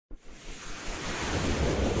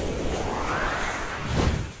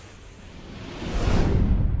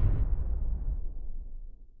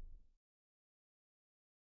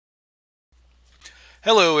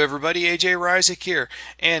Hello everybody, AJ Ryzik here,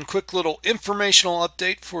 and quick little informational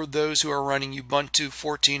update for those who are running Ubuntu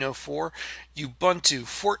 14.04. Ubuntu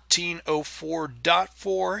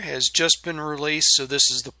 14.04.4 has just been released, so this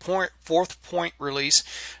is the fourth point release.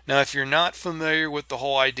 Now if you're not familiar with the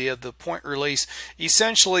whole idea of the point release,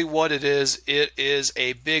 essentially what it is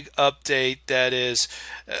a big update that is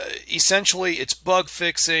essentially it's bug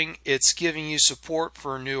fixing, it's giving you support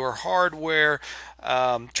for newer hardware,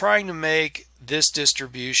 trying to make this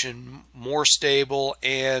distribution more stable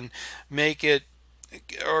and make it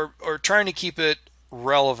or trying to keep it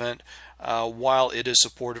relevant while it is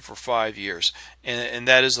supported for 5 years, and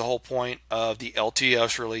that is the whole point of the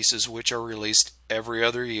LTS releases, which are released every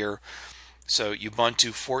other year. So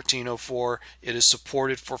Ubuntu 14.04, it is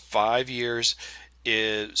supported for 5 years.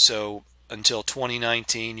 So until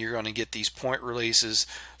 2019 you're going to get these point releases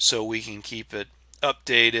so we can keep it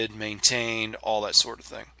updated, maintained, all that sort of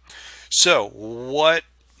thing. So what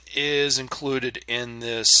is included in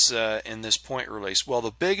this point release? Well,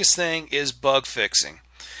 the biggest thing is bug fixing,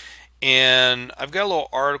 and I've got a little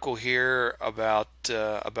article here about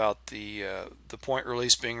the point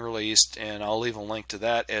release being released, and I'll leave a link to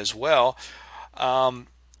that as well.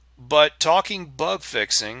 But talking bug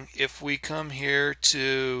fixing, if we come here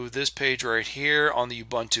to this page right here on the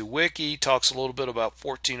Ubuntu wiki, talks a little bit about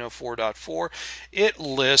 14.04.4. It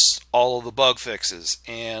lists all of the bug fixes,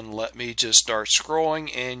 and let me just start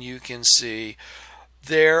scrolling and you can see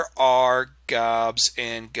there are gobs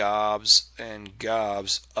and gobs and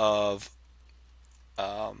gobs of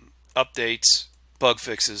updates, bug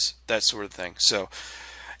fixes, that sort of thing. So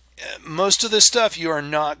most of this stuff you are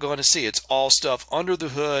not going to see. It's all stuff under the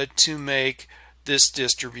hood to make this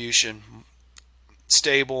distribution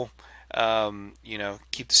stable,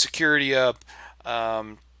 keep the security up,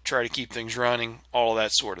 try to keep things running, all of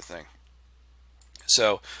that sort of thing.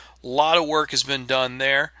 So a lot of work has been done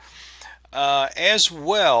there as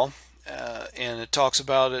well, and it talks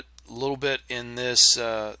about it a little bit in this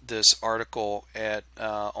this article at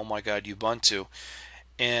Oh My God Ubuntu,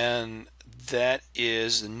 and that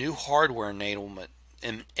is the new hardware enablement.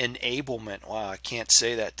 Wow, I can't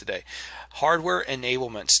say that today. Hardware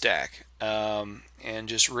enablement stack. And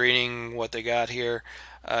just reading what they got here,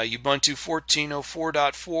 Ubuntu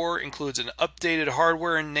 14.04.4 includes an updated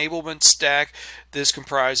hardware enablement stack. This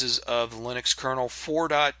comprises of Linux kernel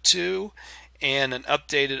 4.2 and an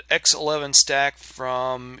updated X11 stack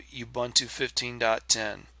from Ubuntu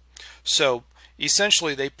 15.10. So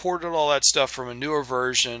essentially, they ported all that stuff from a newer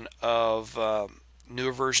version of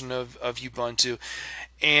Ubuntu,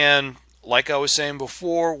 and like I was saying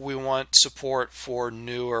before, we want support for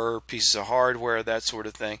newer pieces of hardware, that sort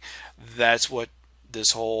of thing. That's what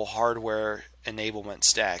this whole hardware enablement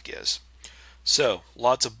stack is. So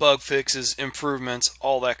lots of bug fixes, improvements,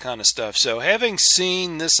 all that kind of stuff. So having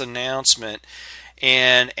seen this announcement,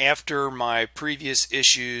 and after my previous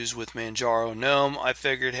issues with Manjaro Gnome, I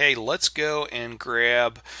figured, hey, let's go and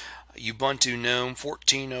grab Ubuntu Gnome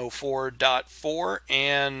 14.04.4,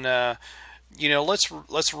 and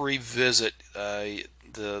let's revisit the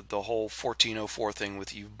whole 14.04 thing with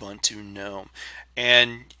Ubuntu Gnome.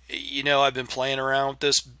 And I've been playing around with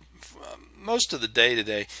this most of the day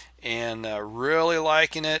today, and really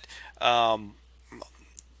liking it.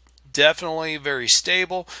 Definitely very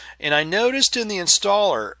stable. And I noticed in the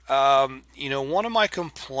installer, one of my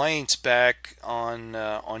complaints back on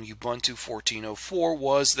Ubuntu 14.04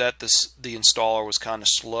 was that the installer was kind of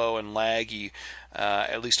slow and laggy,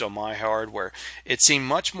 at least on my hardware. It seemed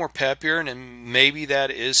much more peppier, and maybe that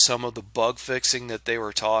is some of the bug fixing that they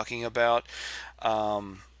were talking about. I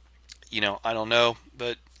don't know,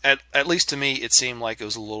 but at least to me, it seemed like it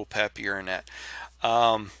was a little peppier in that.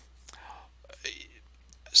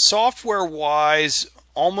 Software wise,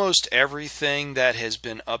 almost everything that has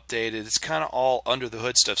been updated, it's kind of all under the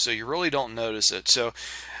hood stuff, so you really don't notice it. So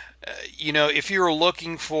if you're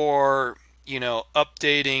looking for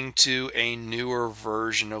updating to a newer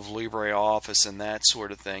version of LibreOffice and that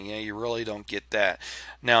sort of thing, you really don't get that.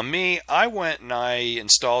 Now me, I went and I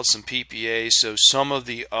installed some PPA, so some of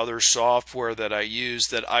the other software that I use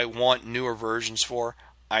that I want newer versions for,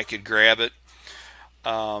 I could grab it.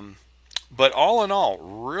 But all in all,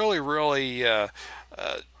 really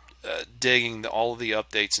digging all of the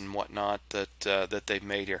updates and whatnot that they've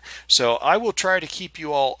made here. So I will try to keep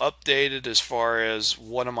you all updated as far as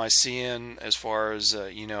what am I seeing, as far as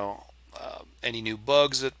any new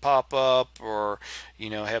bugs that pop up, or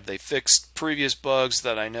have they fixed previous bugs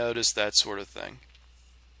that I noticed, that sort of thing.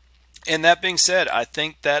 And that being said, I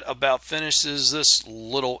think that about finishes this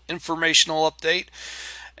little informational update.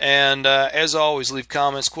 And as always, leave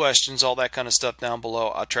comments, questions, all that kind of stuff down below.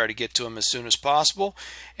 I'll try to get to them as soon as possible.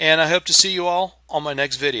 And I hope to see you all on my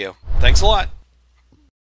next video. Thanks a lot.